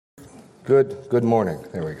Good morning.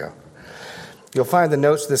 There we go. You'll find the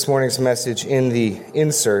notes of this morning's message in the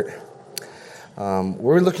insert.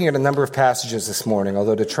 We're looking at a number of passages this morning,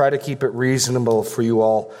 although to try to keep it reasonable for you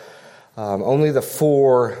all, only the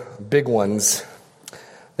four big ones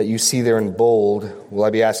that you see there in bold will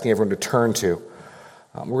I be asking everyone to turn to.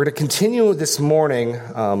 We're going to continue this morning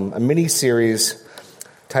a mini-series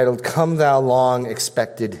titled, Come Thou Long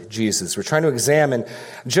Expected Jesus. We're trying to examine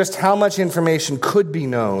just how much information could be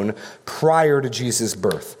known prior to Jesus'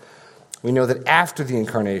 birth. We know that after the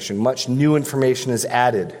incarnation, much new information is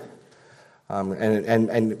added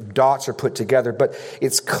and dots are put together. But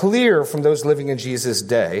it's clear from those living in Jesus'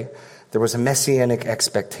 day, there was a messianic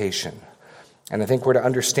expectation. And I think we're to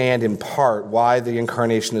understand in part why the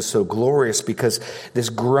incarnation is so glorious, because this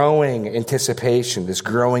growing anticipation, this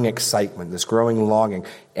growing excitement, this growing longing,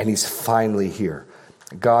 and he's finally here.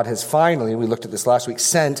 God has finally, we looked at this last week,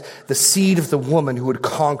 sent the seed of the woman who would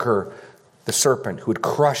conquer the serpent, who would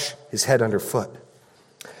crush his head underfoot.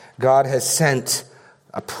 God has sent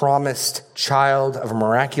a promised child of a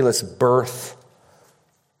miraculous birth.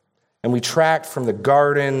 And we tracked from the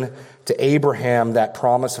garden to Abraham that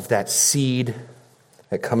promise of that seed,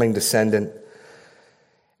 that coming descendant.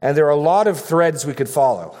 And there are a lot of threads we could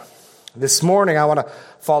follow. This morning I want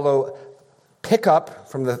to pick up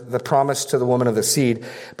from the promise to the woman of the seed,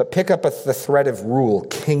 but pick up the thread of rule,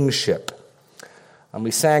 kingship. And we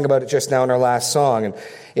sang about it just now in our last song.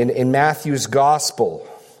 And in Matthew's gospel,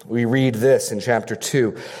 we read this in chapter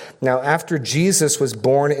 2. Now, after Jesus was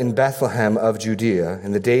born in Bethlehem of Judea,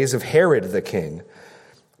 in the days of Herod the king,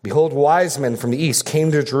 behold, wise men from the east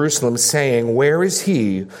came to Jerusalem, saying, Where is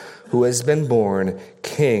he who has been born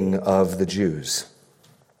King of the Jews?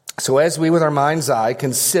 So as we, with our mind's eye,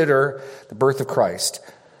 consider the birth of Christ,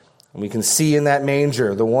 and we can see in that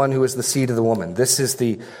manger the one who is the seed of the woman. This is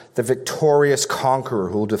the victorious conqueror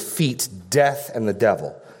who will defeat death and the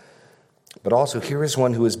devil. But also, here is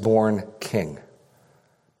one who is born king.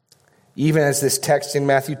 Even as this text in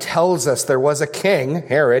Matthew tells us there was a king,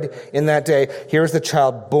 Herod, in that day, here's the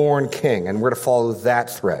child born king. And we're to follow that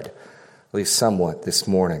thread, at least somewhat, this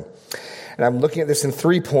morning. And I'm looking at this in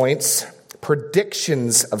 3 points: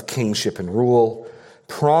 predictions of kingship and rule,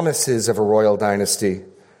 promises of a royal dynasty,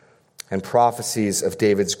 and prophecies of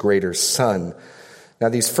David's greater son. Now,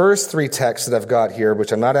 these first 3 texts that I've got here,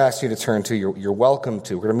 which I'm not asking you to turn to, you're welcome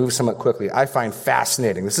to. We're going to move somewhat quickly. I find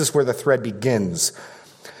fascinating. This is where the thread begins.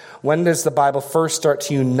 When does the Bible first start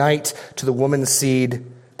to unite to the woman's seed,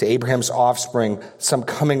 to Abraham's offspring, some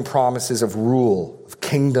coming promises of rule, of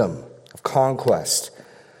kingdom, of conquest?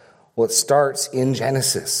 Well, it starts in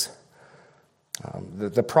Genesis.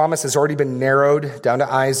 The promise has already been narrowed down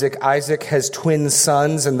to Isaac. Isaac has twin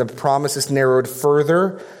sons, and the promise is narrowed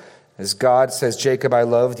further. As God says, Jacob I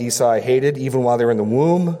loved, Esau I hated, even while they were in the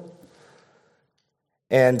womb.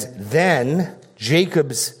 And then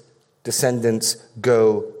Jacob's descendants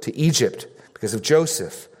go to Egypt because of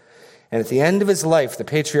Joseph. And at the end of his life, the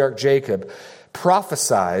patriarch Jacob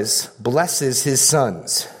prophesies, blesses his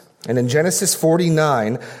sons. And in Genesis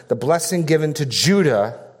 49, the blessing given to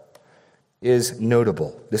Judah is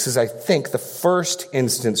notable. This is, I think, the first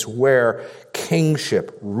instance where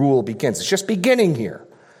kingship, rule begins. It's just beginning here.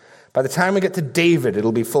 By the time we get to David,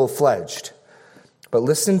 it'll be full-fledged. But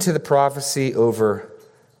listen to the prophecy over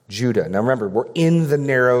Judah. Now remember, we're in the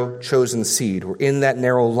narrow chosen seed. We're in that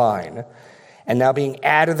narrow line. And now being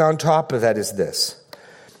added on top of that is this.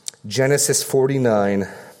 Genesis 49,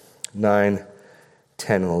 9,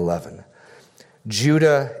 10, and 11.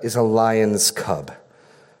 Judah is a lion's cub.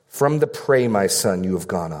 From the prey, my son, you have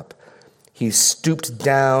gone up. He stooped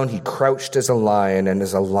down, he crouched as a lion, and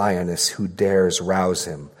as a lioness who dares rouse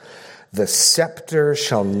him. The scepter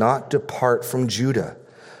shall not depart from Judah,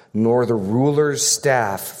 nor the ruler's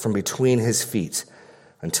staff from between his feet,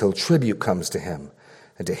 until tribute comes to him,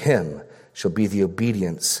 and to him shall be the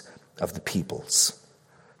obedience of the peoples.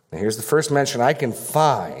 Now here's the first mention I can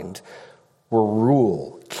find where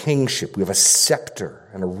rule, kingship, we have a scepter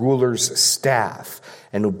and a ruler's staff,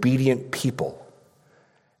 an obedient people.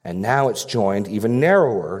 And now it's joined even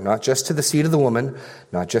narrower, not just to the seed of the woman,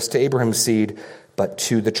 not just to Abraham's seed, but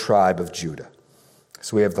to the tribe of Judah.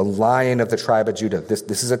 So we have the Lion of the tribe of Judah.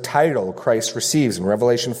 This is a title Christ receives in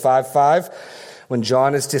Revelation 5:5. When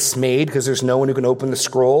John is dismayed because there's no one who can open the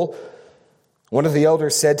scroll, one of the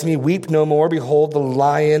elders said to me, Weep no more. Behold, the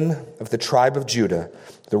Lion of the tribe of Judah,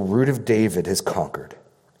 the root of David, has conquered.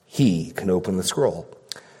 He can open the scroll.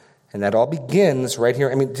 And that all begins right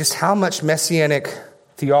here. I mean, just how much messianic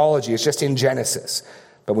theology is just in Genesis.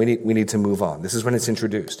 But we need to move on. This is when it's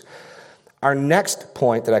introduced. Our next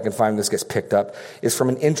point that I can find this gets picked up is from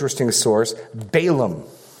an interesting source, Balaam.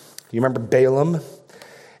 You remember Balaam?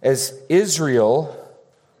 As Israel,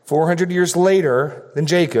 400 years later than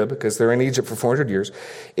Jacob, because they're in Egypt for 400 years,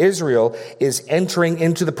 Israel is entering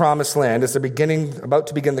into the promised land as they're about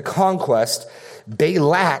to begin the conquest.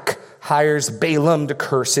 Balak hires Balaam to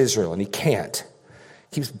curse Israel, and he can't.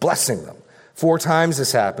 He keeps blessing them. 4 times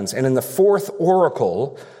this happens. And in the 4th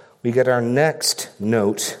oracle, we get our next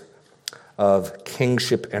note of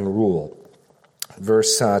kingship and rule.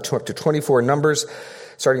 Verse chapter 24 Numbers,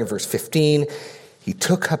 starting in verse 15, he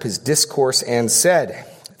took up his discourse and said,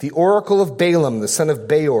 "The oracle of Balaam, the son of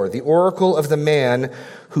Beor, the oracle of the man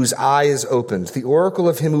whose eye is opened, the oracle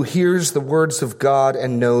of him who hears the words of God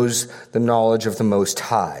and knows the knowledge of the Most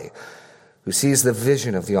High, who sees the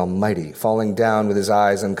vision of the Almighty, falling down with his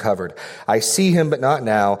eyes uncovered. I see him, but not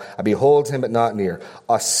now. I behold him, but not near.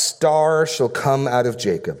 A star shall come out of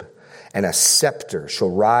Jacob, and a scepter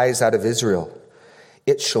shall rise out of Israel.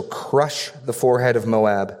 It shall crush the forehead of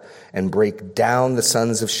Moab and break down the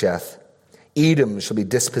sons of Sheth. Edom shall be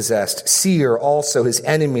dispossessed. Seir also, his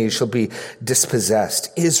enemies, shall be dispossessed.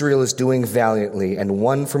 Israel is doing valiantly, and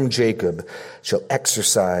one from Jacob shall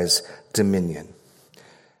exercise dominion."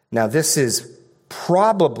 Now, this is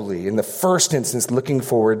probably, in the first instance, looking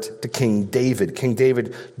forward to King David. King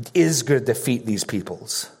David is going to defeat these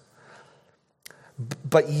peoples.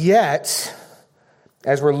 But yet,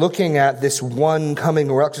 as we're looking at this one coming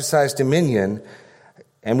who will exercise dominion,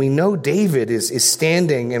 and we know David is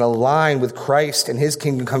standing in a line with Christ and his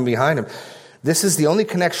kingdom coming behind him, this is the only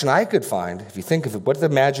connection I could find. If you think of it, what did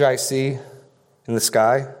the Magi see in the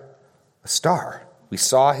sky? A star. We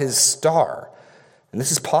saw his star. And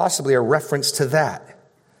this is possibly a reference to that.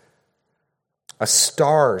 A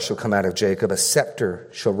star shall come out of Jacob, a scepter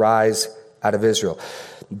shall rise out of Israel.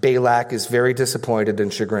 Balak is very disappointed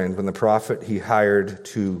and chagrined when the prophet he hired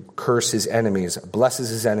to curse his enemies blesses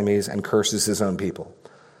his enemies and curses his own people.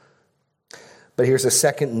 But here's a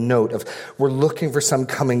second note of we're looking for some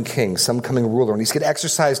coming king, some coming ruler, and he's going to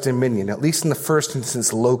exercise dominion, at least in the first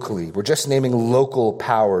instance locally. We're just naming local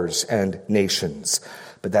powers and nations,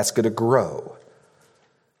 but that's going to grow.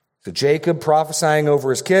 So Jacob prophesying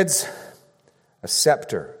over his kids, a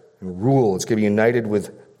scepter and rule is going to be united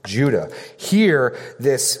with Judah. Here,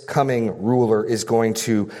 this coming ruler is going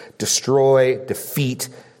to destroy, defeat,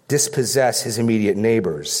 dispossess his immediate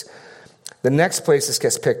neighbors. The next place this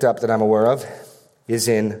gets picked up that I'm aware of is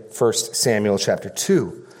in 1 Samuel chapter 2.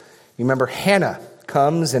 You remember Hannah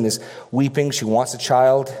comes and is weeping. She wants a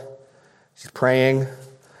child. She's praying.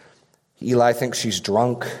 Eli thinks she's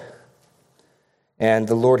drunk. And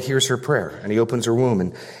the Lord hears her prayer, and he opens her womb,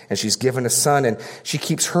 and she's given a son, and she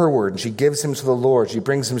keeps her word, and she gives him to the Lord. She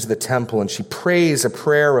brings him to the temple, and she prays a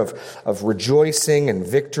prayer of rejoicing and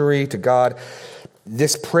victory to God.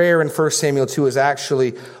 This prayer in 1 Samuel 2 is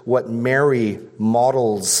actually what Mary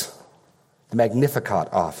models the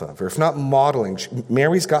Magnificat off of. Or if not modeling,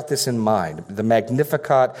 Mary's got this in mind. The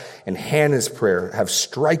Magnificat and Hannah's prayer have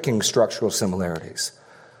striking structural similarities.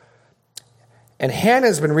 And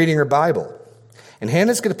Hannah's been reading her Bible. And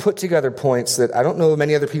Hannah's going to put together points that I don't know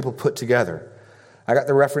many other people put together. I got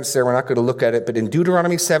the reference there. We're not going to look at it. But in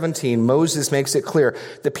Deuteronomy 17, Moses makes it clear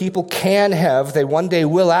the people can have, they one day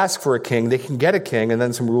will ask for a king. They can get a king. And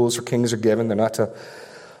then some rules for kings are given. They're not to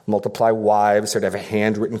multiply wives. They're to have a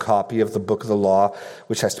handwritten copy of the book of the law,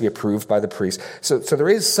 which has to be approved by the priest. So there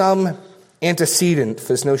is some antecedent for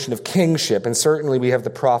this notion of kingship. And certainly we have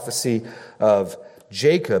the prophecy of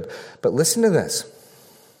Jacob. But listen to this.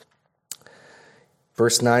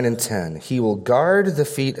 Verse 9 and 10, "He will guard the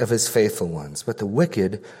feet of his faithful ones, but the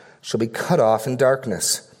wicked shall be cut off in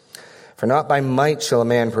darkness. For not by might shall a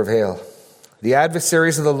man prevail. The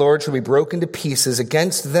adversaries of the Lord shall be broken to pieces.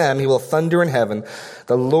 Against them he will thunder in heaven.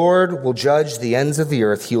 The Lord will judge the ends of the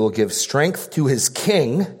earth. He will give strength to his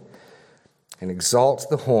king and exalt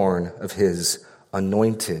the horn of his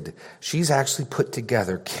anointed." She's actually put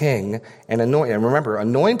together king and anointed. And remember,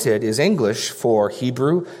 anointed is English for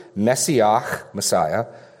Hebrew Messiah, Messiah,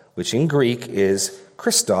 which in Greek is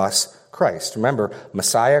Christos, Christ. Remember,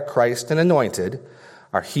 Messiah, Christ, and anointed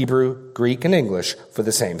are Hebrew, Greek, and English for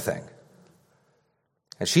the same thing.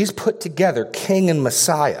 And she's put together king and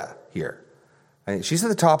Messiah here. And she's at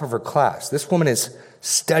the top of her class. This woman has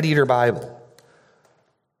studied her Bible.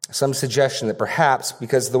 Some suggestion that perhaps,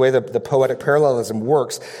 because of the way the poetic parallelism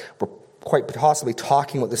works, we're quite possibly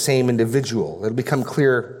talking about the same individual. It'll become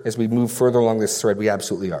clear as we move further along this thread, we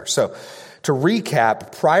absolutely are. So, to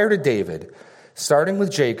recap, prior to David, starting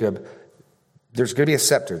with Jacob, there's going to be a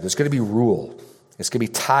scepter. There's going to be rule. It's going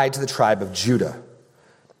to be tied to the tribe of Judah.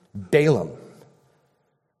 Balaam.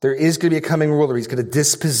 There is going to be a coming ruler. He's going to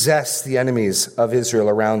dispossess the enemies of Israel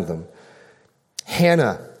around them.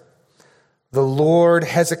 Hannah, The Lord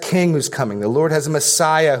has a king who's coming. The Lord has a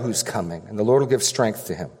Messiah who's coming. And the Lord will give strength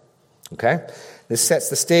to him. Okay? This sets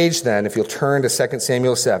the stage then, if you'll turn to 2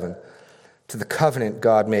 Samuel 7, to the covenant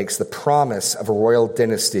God makes, the promise of a royal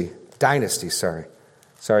dynasty.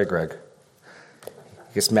 Sorry, Greg.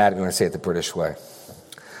 He gets mad at me when I say it the British way.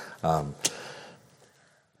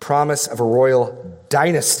 Promise of a royal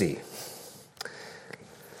dynasty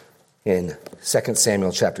in 2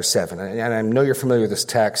 Samuel chapter 7. And I know you're familiar with this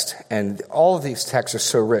text, and all of these texts are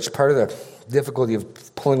so rich. Part of the difficulty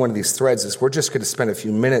of pulling one of these threads is we're just going to spend a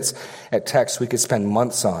few minutes at texts we could spend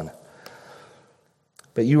months on.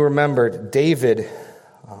 But you remember, David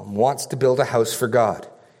wants to build a house for God.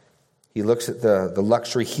 He looks at the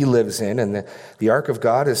luxury he lives in, and the ark of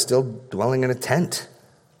God is still dwelling in a tent.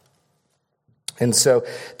 And so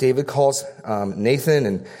David calls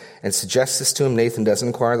Nathan and suggests this to him. Nathan doesn't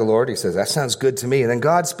inquire of the Lord. He says, that sounds good to me. And then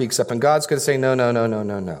God speaks up, and God's going to say,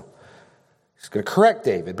 no. He's going to correct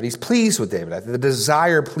David, but he's pleased with David. The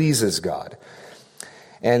desire pleases God.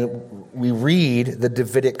 And we read the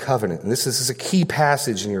Davidic covenant. And this is a key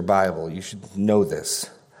passage in your Bible. You should know this.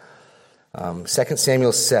 2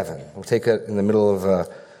 Samuel 7. We'll take it in the middle of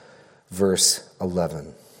verse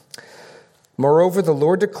 11. Moreover, the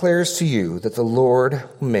Lord declares to you that the Lord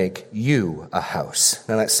will make you a house.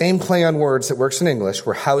 Now, that same play on words that works in English,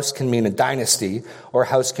 where house can mean a dynasty or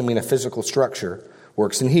house can mean a physical structure,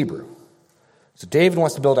 works in Hebrew. So David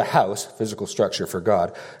wants to build a house, physical structure for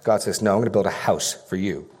God. God says, no, I'm going to build a house for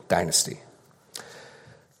you, dynasty.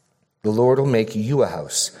 The Lord will make you a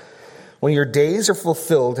house. When your days are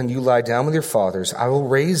fulfilled and you lie down with your fathers, I will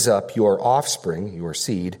raise up your offspring, your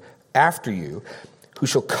seed, after you, who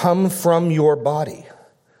shall come from your body.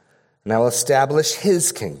 And I will establish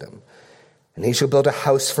his kingdom. And he shall build a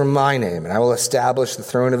house for my name, and I will establish the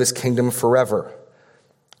throne of his kingdom forever.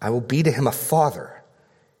 I will be to him a father.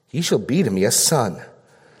 He shall be to me a son.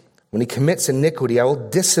 When he commits iniquity, I will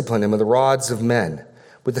discipline him with the rods of men,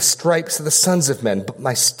 with the stripes of the sons of men. But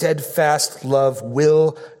my steadfast love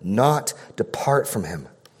will not depart from him,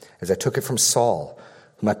 as I took it from Saul,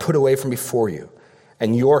 whom I put away from before you.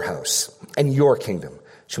 And your house and your kingdom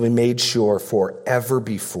shall be made sure forever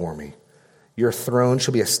before me. Your throne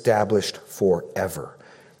shall be established forever.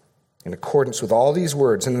 In accordance with all these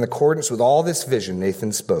words and in accordance with all this vision,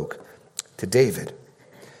 Nathan spoke to David.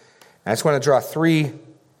 I just want to draw 3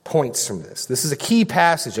 points from this. This is a key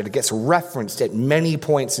passage, and it gets referenced at many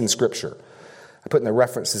points in Scripture. I put in the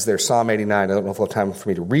references there, Psalm 89. I don't know if we'll have time for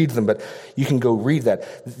me to read them, but you can go read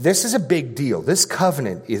that. This is a big deal. This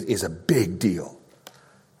covenant is a big deal.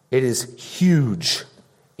 It is huge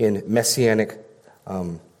in Messianic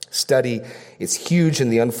study. It's huge in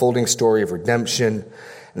the unfolding story of redemption.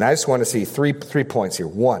 And I just want to see three points here.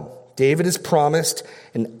 1, David is promised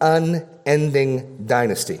an unending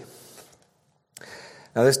dynasty.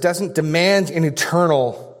 Now, this doesn't demand an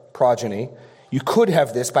eternal progeny. You could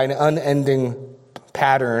have this by an unending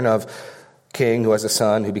pattern of king who has a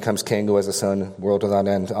son, who becomes king who has a son, world without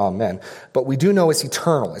end, amen. But we do know it's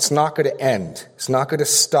eternal. It's not going to end. It's not going to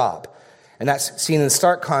stop. And that's seen in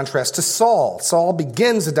stark contrast to Saul. Saul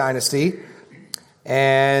begins a dynasty,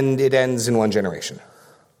 and it ends in 1 generation.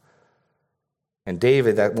 And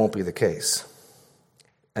David, that won't be the case.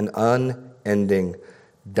 An unending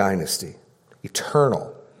dynasty.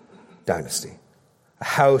 Eternal dynasty. A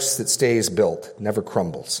house that stays built, never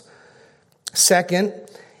crumbles. Second,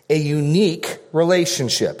 a unique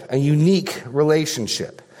relationship. A unique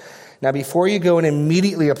relationship. Now, before you go and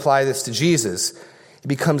immediately apply this to Jesus, it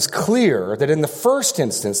becomes clear that in the first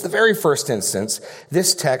instance, the very first instance,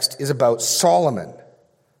 this text is about Solomon.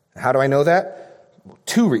 How do I know that?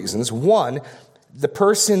 2 reasons. 1, the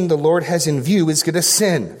person the Lord has in view is going to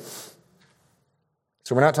sin.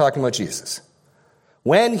 So we're not talking about Jesus.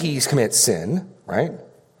 When he commits sin, right,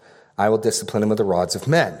 I will discipline him with the rods of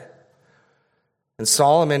men. And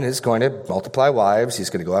Solomon is going to multiply wives. He's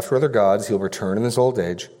going to go after other gods. He'll return in his old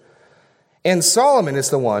age. And Solomon is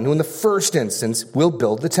the one who, in the first instance, will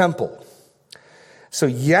build the temple. So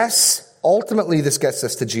yes, ultimately this gets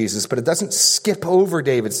us to Jesus, but it doesn't skip over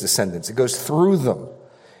David's descendants. It goes through them.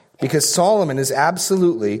 Because Solomon is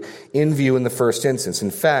absolutely in view in the first instance. In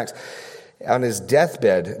fact, on his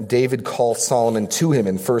deathbed, David calls Solomon to him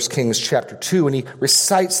in 1 Kings chapter 2, and he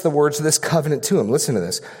recites the words of this covenant to him. Listen to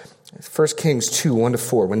this. 1 Kings 2,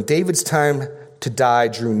 1-4. When David's time to die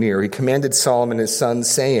drew near, he commanded Solomon his son,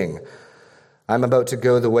 saying, I'm about to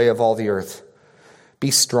go the way of all the earth. Be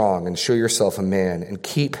strong and show yourself a man, and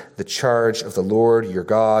keep the charge of the Lord your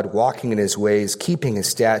God, walking in his ways, keeping his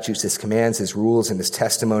statutes, his commands, his rules, and his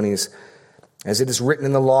testimonies. as it is written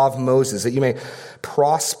in the law of Moses, that you may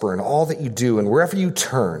prosper in all that you do and wherever you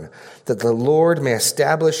turn, that the Lord may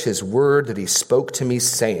establish his word that he spoke to me,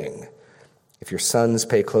 saying, if your sons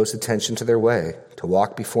pay close attention to their way, to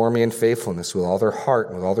walk before me in faithfulness with all their heart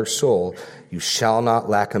and with all their soul, you shall not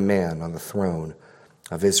lack a man on the throne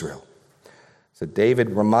of Israel. So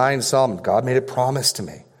David reminds Solomon, God made a promise to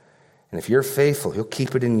me. And if you're faithful, he'll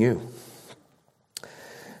keep it in you.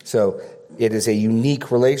 So it is a unique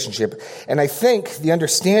relationship. And I think the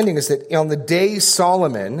understanding is that on the day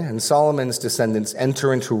Solomon and Solomon's descendants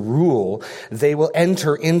enter into rule, they will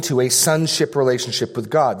enter into a sonship relationship with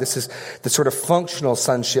God. This is the sort of functional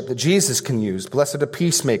sonship that Jesus can use. Blessed are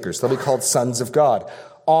peacemakers. They'll be called sons of God.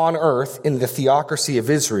 On earth, in the theocracy of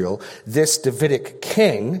Israel, this Davidic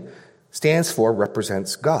king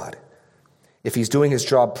represents God. If he's doing his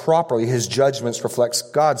job properly, his judgments reflects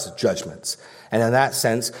God's judgments. And in that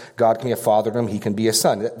sense, God can be a father to him, he can be a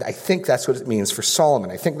son. I think that's what it means for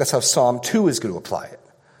Solomon. I think that's how Psalm 2 is going to apply it.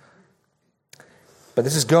 But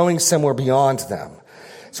this is going somewhere beyond them.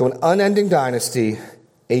 So an unending dynasty,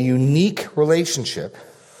 a unique relationship,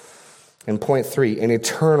 and point 3, an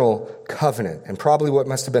eternal covenant. And probably what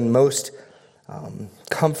must have been most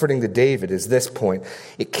comforting to David is this point.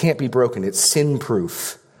 It can't be broken. It's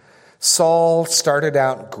sin-proof. Saul started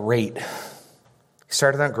out great. He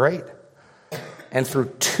started out great. And through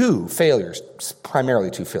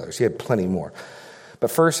primarily two failures, he had plenty more.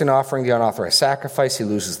 But first, in offering the unauthorized sacrifice, he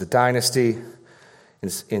loses the dynasty.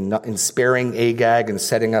 In sparing Agag and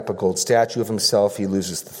setting up a gold statue of himself, he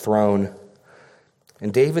loses the throne.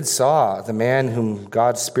 And David saw the man whom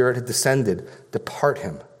God's Spirit had descended depart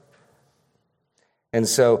him. And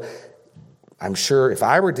so I'm sure if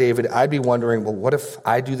I were David, I'd be wondering, well, what if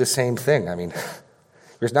I do the same thing? I mean,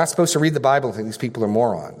 you're not supposed to read the Bible and think these people are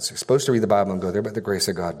morons. You're supposed to read the Bible and go, there by the grace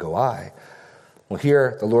of God go I. Well,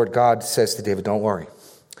 here the Lord God says to David, don't worry.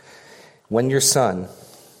 When your son,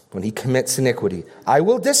 when he commits iniquity, I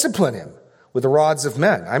will discipline him with the rods of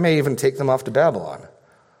men. I may even take them off to Babylon.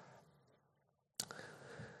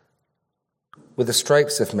 With the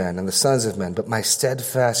stripes of men and the sons of men, but my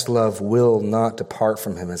steadfast love will not depart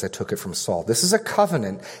from him as I took it from Saul. This is a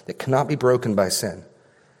covenant that cannot be broken by sin.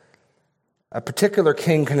 A particular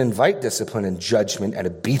king can invite discipline and judgment and a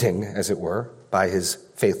beating, as it were, by his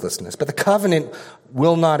faithlessness. But the covenant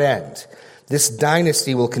will not end. This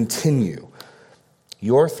dynasty will continue.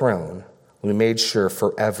 Your throne will be made sure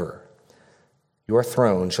forever. Your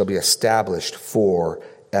throne shall be established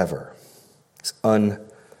forever. It's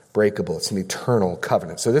unbreakable. It's an eternal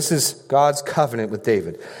covenant. So this is God's covenant with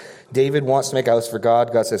David. David wants to make a house for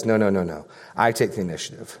God. God says, no. I take the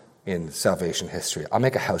initiative in salvation history. I'll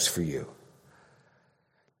make a house for you.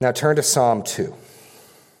 Now turn to Psalm 2.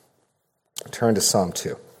 Turn to Psalm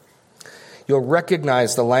 2. You'll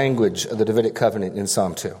recognize the language of the Davidic covenant in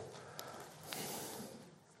Psalm 2.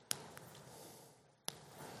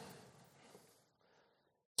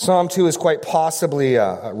 Psalm 2 is quite possibly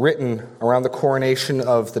written around the coronation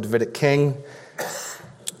of the Davidic king,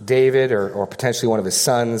 David, or potentially one of his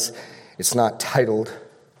sons. It's not titled.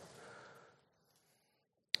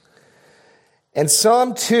 And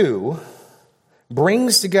Psalm 2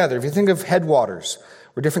 brings together, if you think of headwaters,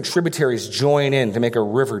 where different tributaries join in to make a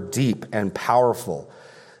river deep and powerful,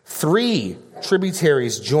 3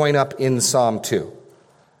 tributaries join up in Psalm 2.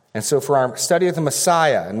 And so for our study of the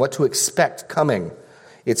Messiah and what to expect coming,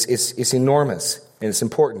 it's enormous in its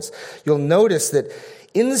importance. You'll notice that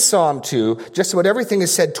in Psalm 2, just about everything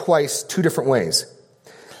is said twice, 2 different ways.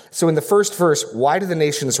 So in the first verse, why do the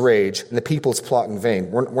nations rage and the peoples plot in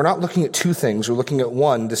vain? We're not looking at 2 things. We're looking at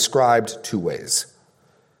one described 2 ways.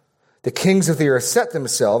 The kings of the earth set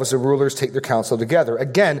themselves, the rulers take their counsel together.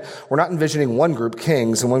 Again, we're not envisioning one group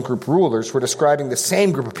kings and one group rulers. We're describing the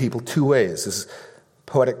same group of people 2 ways. This is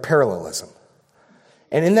poetic parallelism.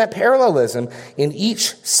 And in that parallelism, in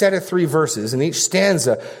each set of 3 verses, in each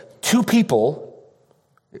stanza, 2 people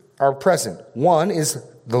are present. One is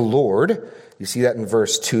the Lord. You see that in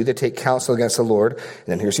verse 2. They take counsel against the Lord. And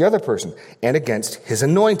then here's the other person. And against his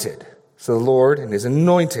anointed. So the Lord and his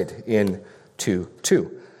anointed in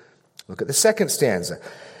 2:2. Look at the second stanza.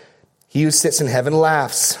 He who sits in heaven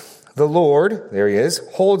laughs. The Lord, there he is,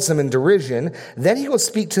 holds them in derision. Then he will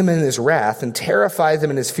speak to them in his wrath and terrify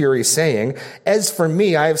them in his fury, saying, as for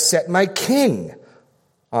me, I have set my king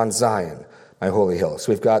on Zion, my holy hill.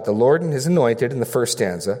 So we've got the Lord and his anointed in the first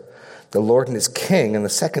stanza, the Lord and his king in the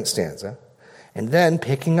second stanza, and then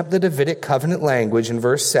picking up the Davidic covenant language in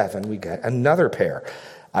verse 7, we get another pair.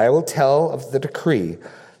 I will tell of the decree.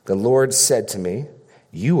 The Lord said to me,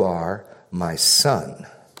 you are my son.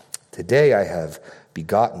 Today I have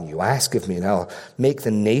begotten you. Ask of me, and I'll make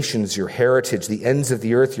the nations your heritage, the ends of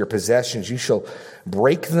the earth your possessions. You shall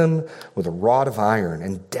break them with a rod of iron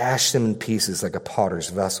and dash them in pieces like a potter's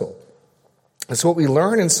vessel. And so what we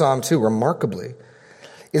learn in Psalm 2, remarkably,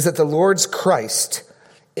 is that the Lord's Christ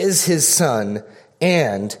is his Son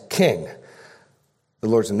and King. The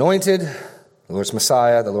Lord's anointed, the Lord's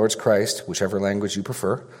Messiah, the Lord's Christ, whichever language you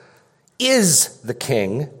prefer, is the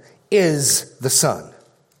King, is the Son.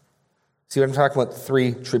 See what I'm talking about?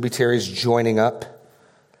 Three tributaries joining up.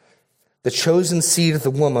 The chosen seed of the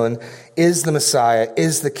woman is the Messiah,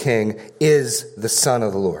 is the King, is the Son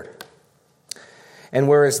of the Lord. And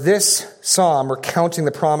whereas this psalm recounting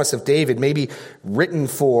the promise of David may be written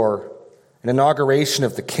for an inauguration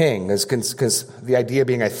of the king, because the idea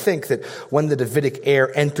being, I think, that when the Davidic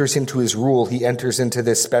heir enters into his rule, he enters into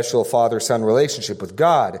this special father-son relationship with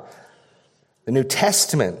God. The New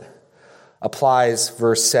Testament applies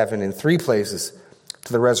verse 7 in three places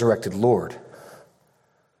to the resurrected Lord.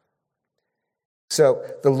 So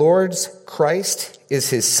the Lord's Christ is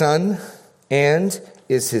his Son and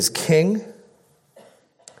is his King,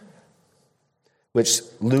 which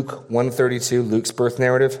Luke 1:32, Luke's birth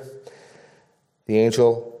narrative, the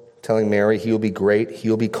angel telling Mary, he will be great, he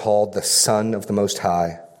will be called the Son of the Most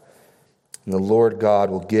High, and the Lord God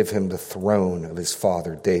will give him the throne of his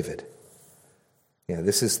father David.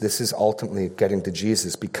 This is ultimately getting to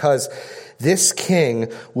Jesus, because this king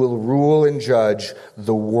will rule and judge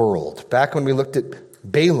the world. Back when we looked at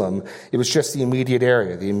Balaam, it was just the immediate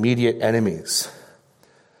area, the immediate enemies.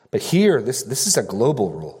 But here, this is a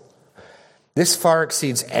global rule. This far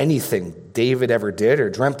exceeds anything David ever did or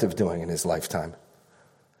dreamt of doing in his lifetime.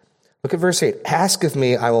 Look at verse 8. Ask of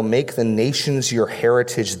me, I will make the nations your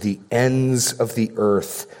heritage, the ends of the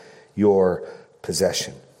earth your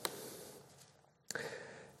possession.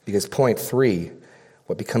 Because point 3,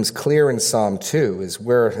 what becomes clear in Psalm 2 is,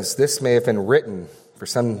 whereas this may have been written for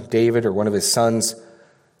some David or one of his sons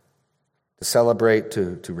to celebrate,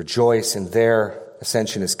 to rejoice in their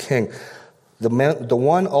ascension as king, the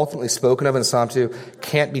one ultimately spoken of in Psalm 2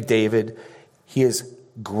 can't be David. He is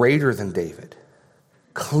greater than David.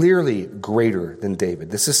 Clearly greater than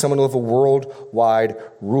David. This is someone who will have a worldwide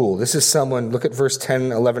rule. This is someone, look at verse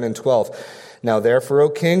 10, 11, and 12. Now therefore, O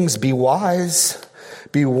kings, be wise.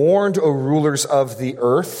 Be warned, O rulers of the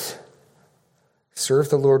earth. Serve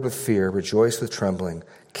the Lord with fear. Rejoice with trembling.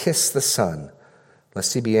 Kiss the Son,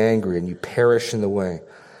 lest he be angry and you perish in the way.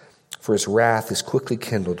 For his wrath is quickly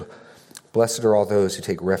kindled. Blessed are all those who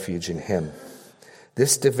take refuge in him.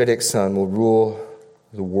 This Davidic Son will rule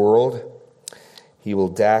the world. He will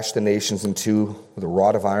dash the nations in two with a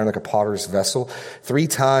rod of iron like a potter's vessel. 3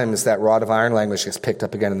 times that rod of iron language gets picked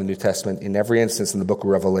up again in the New Testament, in every instance in the book of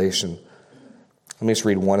Revelation. Let me just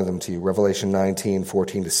read one of them to you. Revelation 19,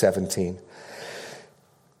 14 to 17.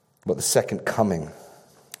 About the second coming.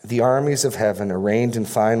 The armies of heaven, arrayed in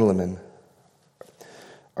fine linen,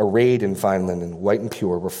 white and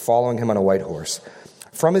pure, were following him on a white horse.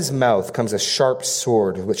 From his mouth comes a sharp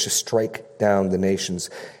sword with which to strike down the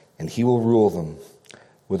nations, and he will rule them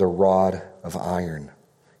with a rod of iron.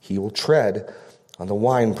 He will tread on the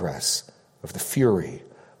winepress of the fury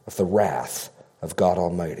of the wrath of God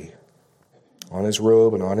Almighty. On his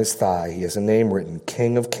robe and on his thigh he has a name written,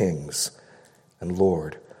 King of Kings and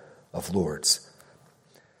Lord of Lords.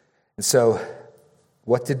 And so,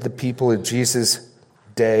 what did the people of Jesus'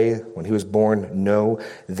 day, when he was born, know?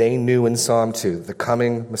 They knew in Psalm 2, the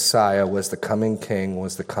coming Messiah was the coming King,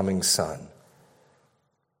 was the coming Son.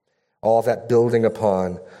 All that building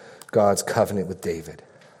upon God's covenant with David.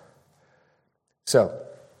 So,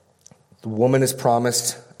 the woman is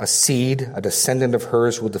promised a seed, a descendant of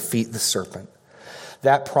hers will defeat the serpent.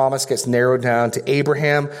 That promise gets narrowed down to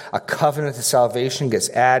Abraham. A covenant of salvation gets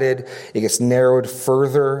added. It gets narrowed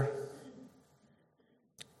further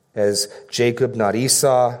as Jacob, not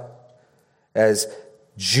Esau, as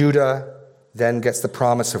Judah then gets the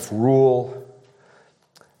promise of rule,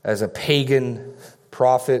 as a pagan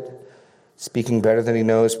prophet, speaking better than he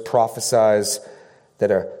knows, prophesies that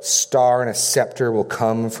a star and a scepter will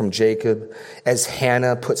come from Jacob, as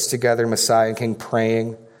Hannah puts together Messiah and King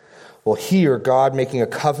praying. Well, here, God making a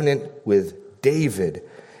covenant with David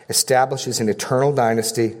establishes an eternal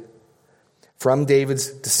dynasty from David's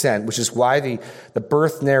descent, which is why the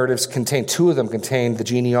birth narratives contain, 2 of them contain the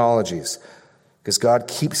genealogies, because God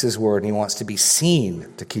keeps his word and he wants to be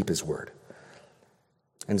seen to keep his word.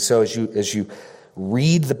 And so as you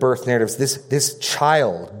read the birth narratives, this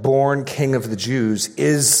child, born King of the Jews,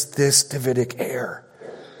 is this Davidic heir.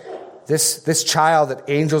 This child that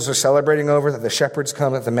angels are celebrating over, that the shepherds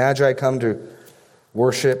come, that the magi come to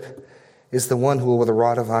worship, is the one who will, with a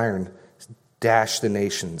rod of iron, dash the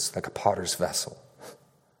nations like a potter's vessel.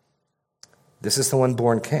 This is the one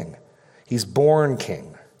born king. He's born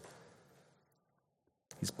king.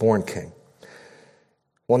 He's born king.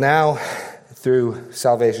 Well, now, through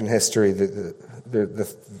salvation history, the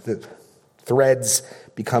threads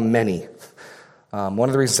become many. One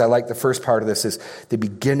of the reasons I like the first part of this is the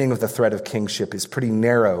beginning of the thread of kingship is pretty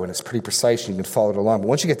narrow and it's pretty precise. You can follow it along. But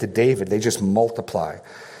once you get to David, they just multiply.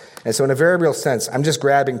 And so in a very real sense, I'm just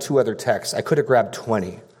grabbing 2 other texts. I could have grabbed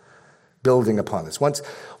 20, building upon this. Once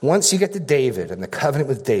you get to David and the covenant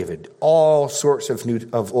with David, all sorts of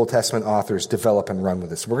Old Testament authors develop and run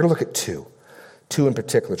with this. We're going to look at 2 in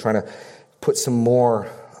particular, trying to put some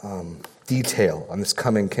more detail on this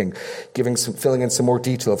coming king, filling in some more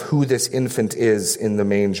detail of who this infant is in the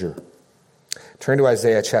manger. Turn to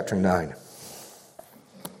Isaiah chapter 9.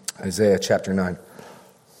 Isaiah chapter 9.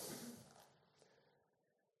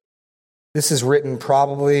 This is written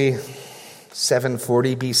probably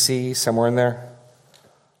 740 BC, somewhere in there.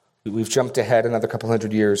 We've jumped ahead another couple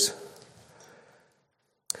hundred years.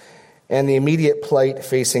 And the immediate plight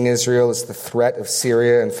facing Israel is the threat of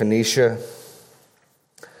Syria and Phoenicia.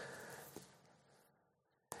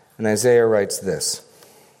 And Isaiah writes this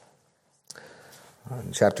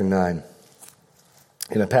in chapter 9,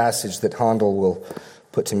 in a passage that Handel will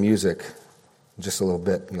put to music in just a little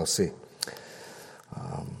bit, and you'll see.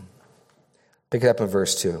 Pick it up in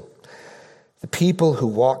verse 2. The people who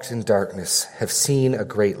walked in darkness have seen a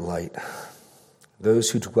great light. Those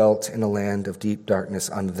who dwelt in a land of deep darkness,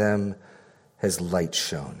 on them has light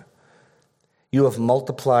shone. You have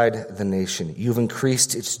multiplied the nation. You've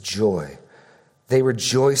increased its joy. They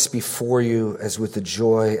rejoice before you as with the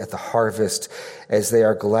joy at the harvest, as they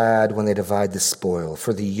are glad when they divide the spoil.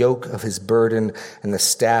 For the yoke of his burden and the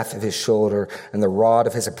staff of his shoulder and the rod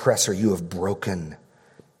of his oppressor you have broken,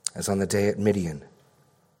 as on the day at Midian.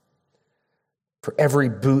 For every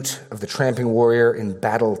boot of the tramping warrior in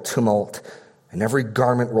battle tumult and every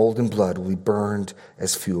garment rolled in blood will be burned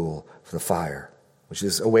as fuel for the fire, which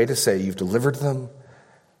is a way to say you've delivered them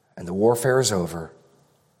and the warfare is over.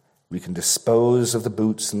 We can dispose of the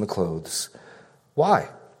boots and the clothes. Why?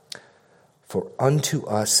 For unto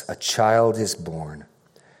us a child is born,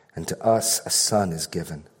 and to us a son is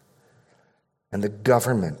given. And the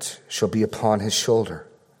government shall be upon his shoulder.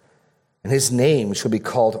 And his name shall be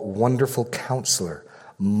called Wonderful Counselor,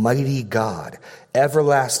 Mighty God,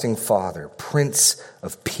 Everlasting Father, Prince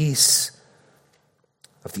of Peace.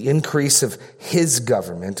 Of the increase of his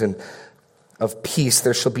government and of peace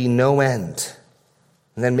there shall be no end.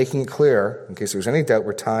 And then making it clear, in case there's any doubt,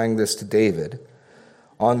 we're tying this to David.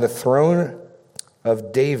 On the throne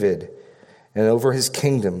of David and over his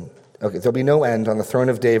kingdom, there'll be no end on the throne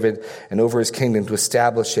of David and over his kingdom to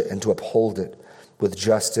establish it and to uphold it with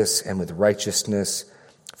justice and with righteousness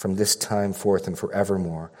from this time forth and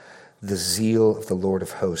forevermore. The zeal of the Lord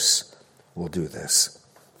of hosts will do this.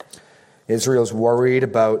 Israel's worried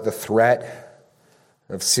about the threat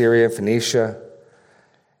of Syria and Phoenicia,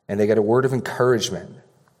 and they get a word of encouragement.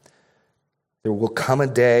 There will come a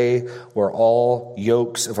day where all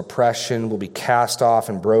yokes of oppression will be cast off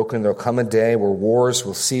and broken. There will come a day where wars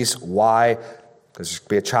will cease. Why? Because there's going to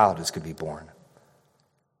be a child who's going to be born.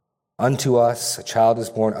 Unto us a child is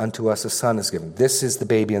born, unto us a son is given. This is the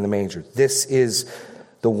baby in the manger. This is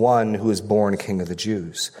the one who is born King of the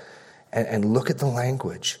Jews. And look at the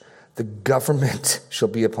language. The government shall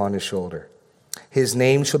be upon his shoulder. His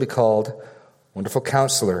name shall be called Wonderful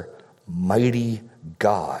Counselor, Mighty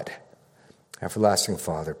God, Everlasting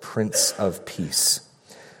Father, Prince of Peace.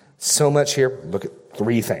 So much here. Look at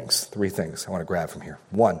three things I want to grab from here.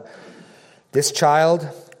 1, this child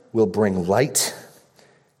will bring light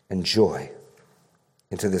and joy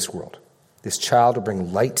into this world. This child will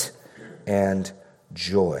bring light and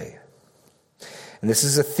joy. And this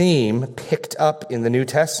is a theme picked up in the New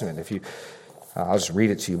Testament. I'll just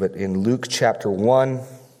read it to you, but in Luke chapter 1,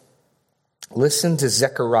 listen to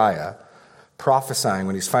Zechariah prophesying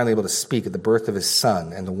when he's finally able to speak at the birth of his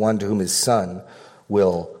son and the one to whom his son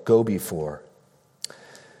will go before.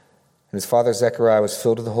 And his father Zechariah was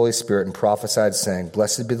filled with the Holy Spirit and prophesied, saying,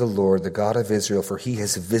 Blessed be the Lord, the God of Israel, for he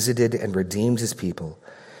has visited and redeemed his people.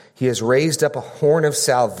 He has raised up a horn of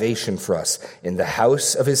salvation for us in the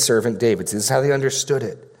house of his servant David. So this is how they understood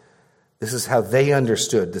it. This is how they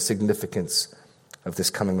understood the significance of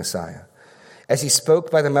this coming Messiah. As he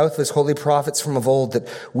spoke by the mouth of his holy prophets from of old, that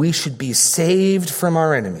we should be saved from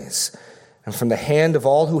our enemies and from the hand of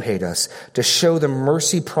all who hate us, to show the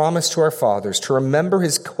mercy promised to our fathers, to remember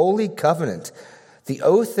his holy covenant, the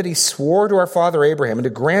oath that he swore to our father Abraham, and to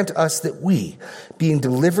grant us that we, being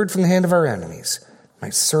delivered from the hand of our enemies,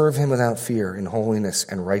 might serve him without fear in holiness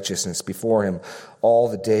and righteousness before him all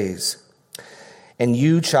the days. And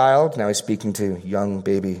you, child," now he's speaking to young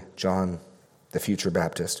baby John, the future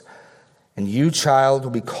Baptist, "and you, child,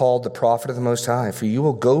 will be called the prophet of the Most High, for you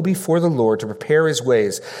will go before the Lord to prepare his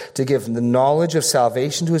ways, to give the knowledge of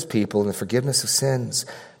salvation to his people and the forgiveness of sins,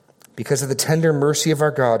 because of the tender mercy of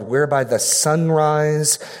our God, whereby the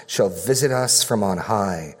sunrise shall visit us from on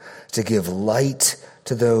high, to give light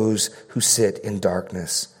to those who sit in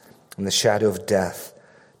darkness and the shadow of death,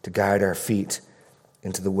 to guide our feet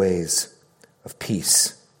into the ways of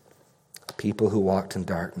peace." People who walked in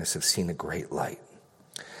darkness have seen a great light.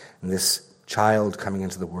 And this child coming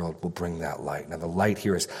into the world will bring that light. Now, the light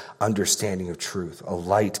here is understanding of truth, a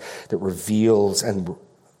light that reveals and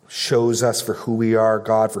shows us for who we are,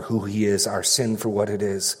 God for who he is, our sin for what it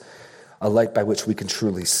is, a light by which we can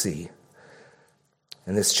truly see.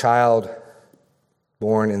 And this child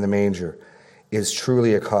born in the manger is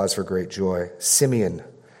truly a cause for great joy. Simeon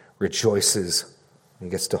rejoices when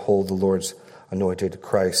he gets to hold the Lord's anointed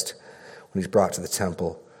Christ when he's brought to the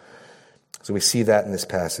temple. So we see that in this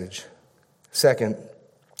passage. Second,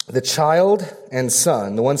 the child and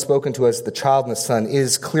son, the one spoken to as the child and the son,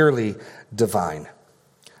 is clearly divine.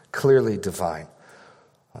 Clearly divine.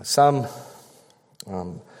 Some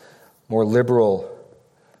more liberal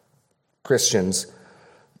Christians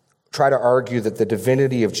try to argue that the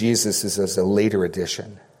divinity of Jesus is as a later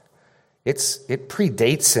addition. It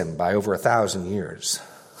predates him by over 1,000 years.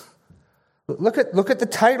 Look at the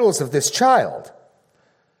titles of this child.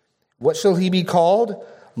 What shall he be called?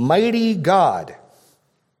 Mighty God.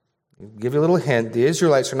 I'll give you a little hint. The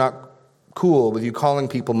Israelites are not cool with you calling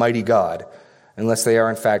people mighty God unless they are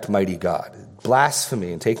in fact mighty God.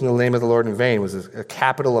 Blasphemy and taking the name of the Lord in vain was a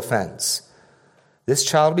capital offense. This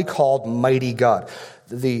child will be called mighty God.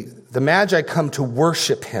 The Magi come to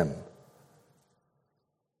worship him.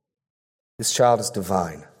 This child is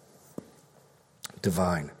divine.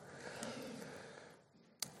 Divine.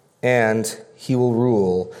 And he will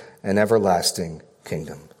rule an everlasting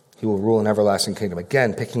kingdom. He will rule an everlasting kingdom.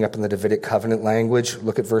 Again, picking up in the Davidic covenant language,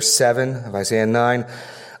 look at verse 7 of Isaiah 9.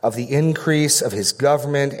 Of the increase of his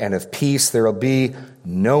government and of peace there will be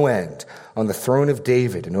no end on the throne of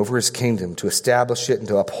David and over his kingdom, to establish it and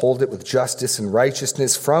to uphold it with justice and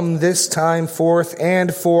righteousness from this time forth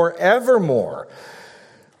and forevermore.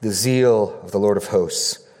 The zeal of the Lord of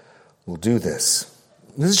hosts will do this.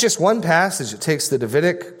 This is just one passage that takes the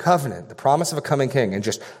Davidic covenant, the promise of a coming king, and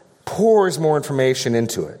just pours more information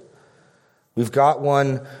into it. We've got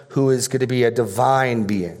one who is going to be a divine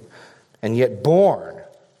being, and yet born,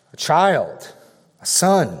 a child, a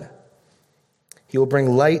son. He will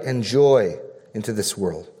bring light and joy into this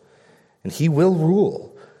world, and he will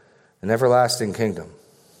rule an everlasting kingdom.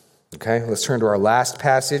 Okay, let's turn to our last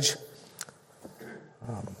passage.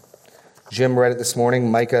 Jim read it this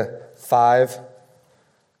morning, Micah 5.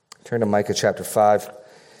 Turn to Micah chapter 5.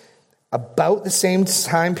 About the same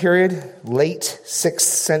time period, late 6th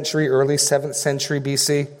century, early 7th century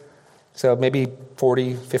BC. So maybe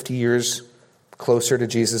 40, 50 years closer to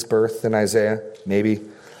Jesus' birth than Isaiah, maybe.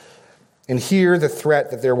 And here the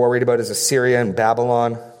threat that they're worried about is Assyria and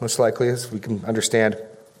Babylon, most likely, as we can understand.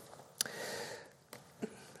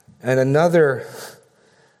 And another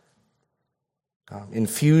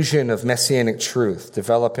infusion of messianic truth,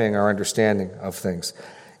 developing our understanding of things,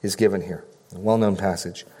 is given here. A well-known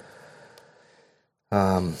passage.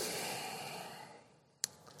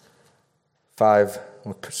 5,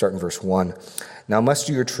 we'll start in verse 1. Now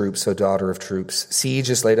muster your troops, O daughter of troops. Siege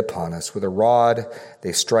is laid upon us. With a rod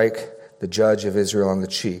they strike the judge of Israel on the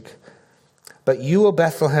cheek. But you, O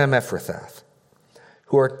Bethlehem Ephrathah,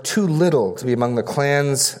 who are too little to be among the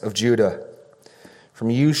clans of Judah, from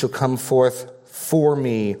you shall come forth for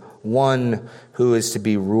me one who is to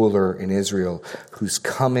be ruler in Israel, whose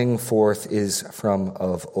coming forth is from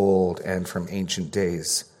of old and from ancient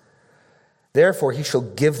days. Therefore he shall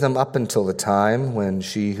give them up until the time when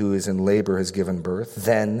she who is in labor has given birth.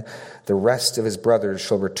 Then the rest of his brothers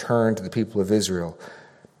shall return to the people of Israel,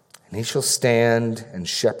 and he shall stand and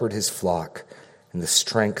shepherd his flock in the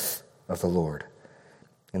strength of the Lord,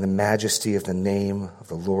 in the majesty of the name of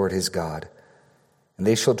the Lord his God. And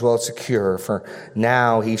they shall dwell secure, for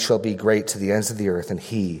now he shall be great to the ends of the earth, and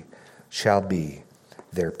he shall be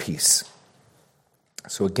their peace.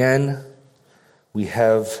 So again, we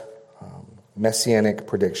have messianic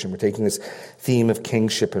prediction. We're taking this theme of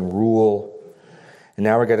kingship and rule, and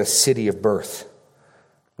now we've got a city of birth.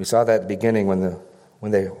 We saw that at the beginning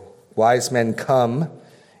when the wise men come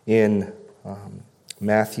in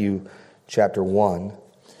Matthew chapter 1.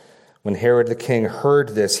 When Herod the king heard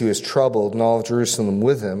this, he was troubled, and all of Jerusalem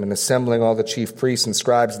with him, and assembling all the chief priests and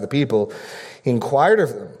scribes of the people, he inquired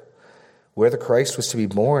of them where the Christ was to be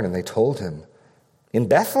born, and they told him, in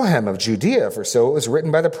Bethlehem of Judea, for so it was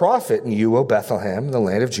written by the prophet, and you, O Bethlehem, in the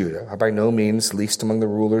land of Judah, are by no means least among the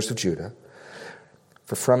rulers of Judah.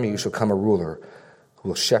 For from you shall come a ruler who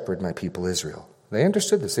will shepherd my people Israel. They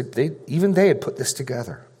understood this. Even they had put this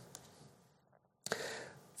together.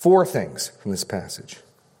 4 things from this passage.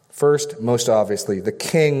 First, most obviously, the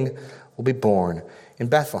king will be born in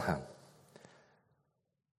Bethlehem.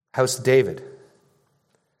 House of David.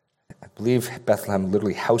 I believe Bethlehem,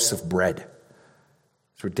 literally house of bread.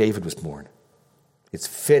 That's where David was born. It's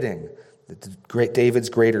fitting that David's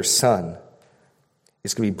greater son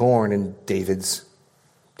is going to be born in David's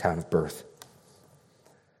town of birth.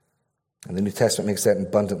 And the New Testament makes that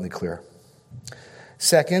abundantly clear.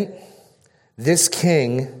 Second, this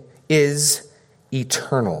king is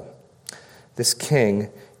eternal. This king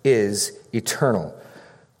is eternal.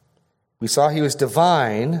 We saw he was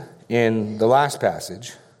divine in the last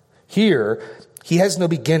passage. Here, he has no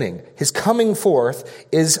beginning. His coming forth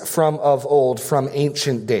is from of old, from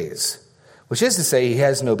ancient days, which is to say he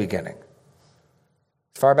has no beginning.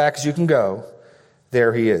 As far back as you can go,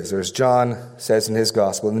 there he is. Or as John says in his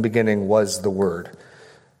gospel, in the beginning was the Word.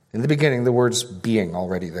 In the beginning, the word's being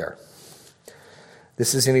already there.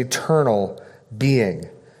 This is an eternal being.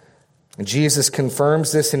 And Jesus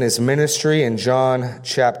confirms this in his ministry in John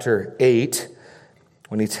chapter 8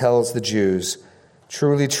 when he tells the Jews,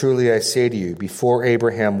 truly, truly, I say to you, before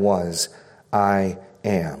Abraham was, I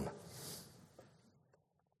am.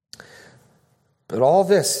 But all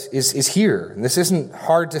this is here. And this isn't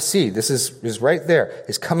hard to see. This is right there.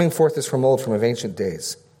 His coming forth is from old, from of ancient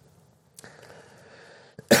days.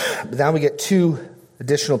 But now we get 2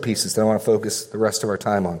 additional pieces that I want to focus the rest of our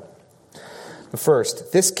time on. The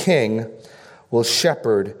first, this king will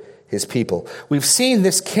shepherd his people. We've seen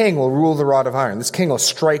this king will rule the rod of iron. This king will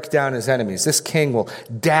strike down his enemies. This king will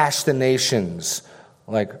dash the nations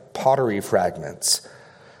like pottery fragments.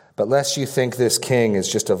 But lest you think this king is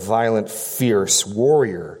just a violent, fierce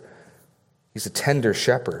warrior, he's a tender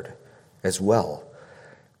shepherd as well.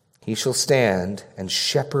 He shall stand and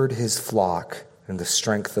shepherd his flock in the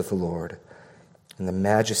strength of the Lord, in the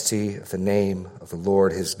majesty of the name of the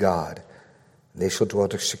Lord his God. They shall dwell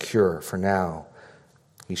secure, for now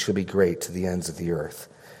he shall be great to the ends of the earth.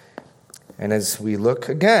 And as we look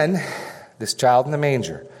again, this child in the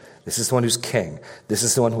manger, this is the one who's king. This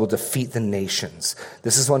is the one who will defeat the nations.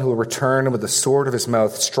 This is the one who will return and with the sword of his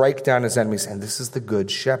mouth strike down his enemies. And this is the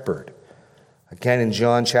good shepherd. Again, in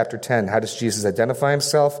John chapter 10, how does Jesus identify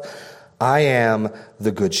himself? I am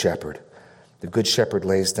the good shepherd. The good shepherd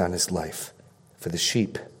lays down his life for the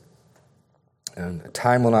sheep. And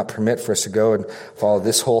time will not permit for us to go and follow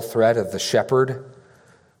this whole thread of the shepherd.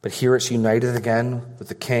 But here it's united again with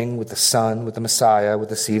the king, with the son, with the Messiah, with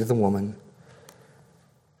the seed of the woman.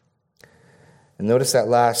 And notice that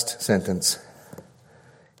last sentence.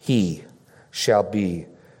 He shall be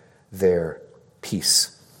their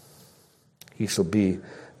peace. He shall be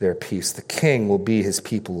their peace. The king will be his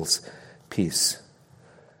people's peace.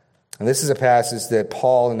 And this is a passage that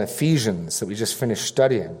Paul in Ephesians that we just finished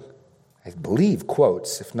studying, I believe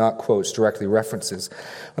quotes, if not quotes, directly references.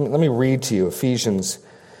 Let me read to you Ephesians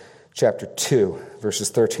chapter 2, verses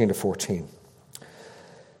 13 to 14.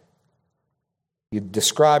 You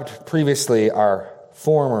described previously our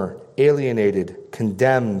former alienated,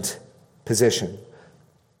 condemned position.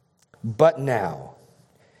 But now,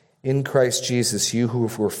 in Christ Jesus, you who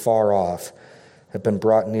were far off have been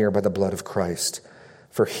brought near by the blood of Christ.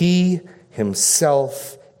 For he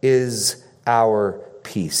himself is our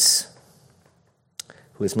peace,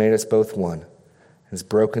 who has made us both one, and has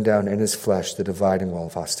broken down in his flesh the dividing wall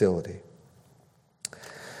of hostility.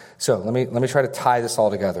 So let me try to tie this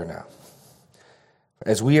all together now.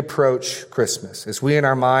 As we approach Christmas, as we in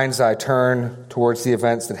our mind's eye turn towards the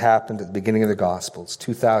events that happened at the beginning of the Gospels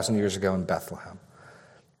 2,000 years ago in Bethlehem,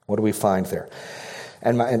 what do we find there?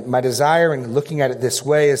 And my desire in looking at it this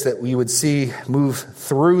way is that we would move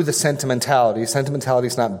through the sentimentality. Sentimentality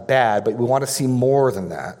is not bad, but we want to see more than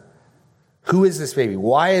that. Who is this baby?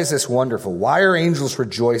 Why is this wonderful? Why are angels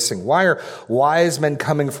rejoicing? Why are wise men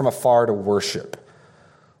coming from afar to worship?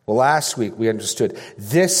 Well, last week we understood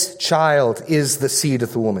this child is the seed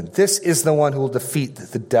of the woman. This is the one who will defeat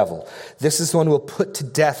the devil. This is the one who will put to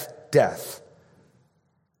death.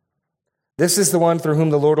 This is the one through whom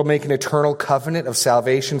the Lord will make an eternal covenant of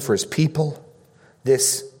salvation for his people.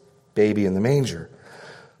 This baby in the manger.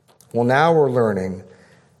 Well, now we're learning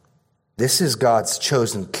this is God's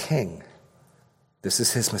chosen king. This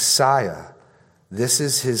is his Messiah. This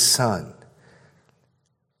is his son.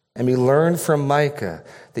 And we learn from Micah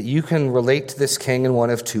that you can relate to this king in one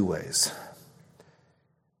of two ways.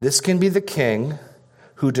 This can be the king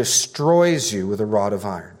who destroys you with a rod of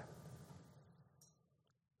iron,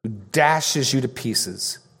 who dashes you to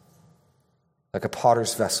pieces like a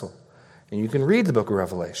potter's vessel. And you can read the book of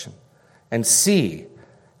Revelation and see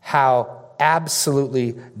how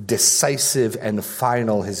absolutely decisive and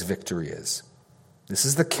final his victory is. This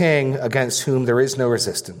is the king against whom there is no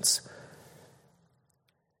resistance.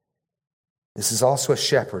 This is also a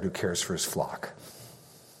shepherd who cares for his flock.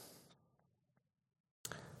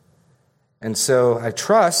 And so I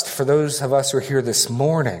trust for those of us who are here this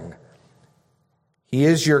morning, he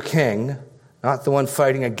is your king, not the one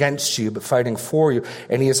fighting against you, but fighting for you.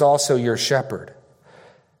 And he is also your shepherd.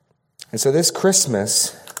 And so this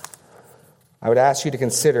Christmas, I would ask you to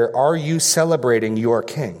consider, are you celebrating your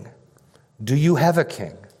king? Do you have a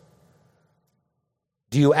king?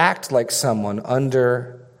 Do you act like someone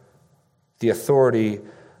under the authority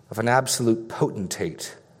of an absolute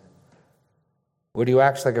potentate? Or do you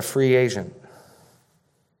act like a free agent?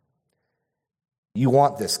 You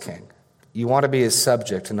want this king. You want to be his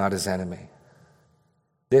subject and not his enemy.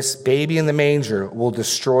 This baby in the manger will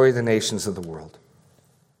destroy the nations of the world.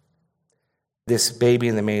 This baby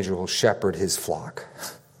in the manger will shepherd his flock.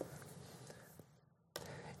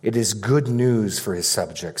 It is good news for his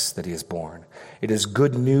subjects that he is born. It is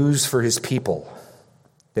good news for his people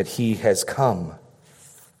that he has come.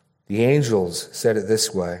 The angels said it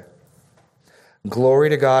this way: "Glory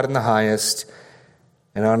to God in the highest,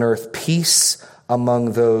 and on earth peace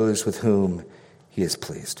among those with whom he is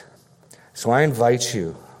pleased." So I invite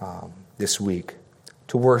you this week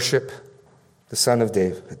to worship the Son of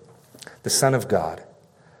David, the Son of God,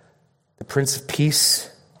 the Prince of Peace,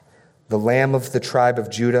 the Lamb of the tribe of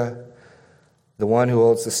Judah, the one who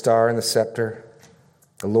holds the star and the scepter,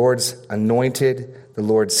 the Lord's anointed, the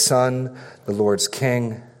Lord's Son, the Lord's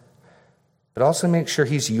King. But also make sure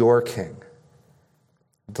he's your king.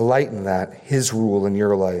 Delight in that, his rule in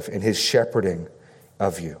your life and his shepherding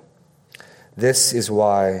of you. This is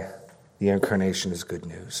why the incarnation is good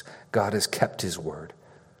news. God has kept his word.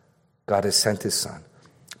 God has sent his son.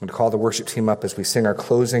 I'm going to call the worship team up as we sing our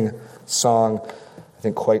closing song, I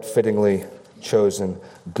think quite fittingly chosen,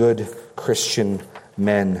 "Good Christian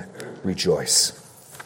Men Rejoice."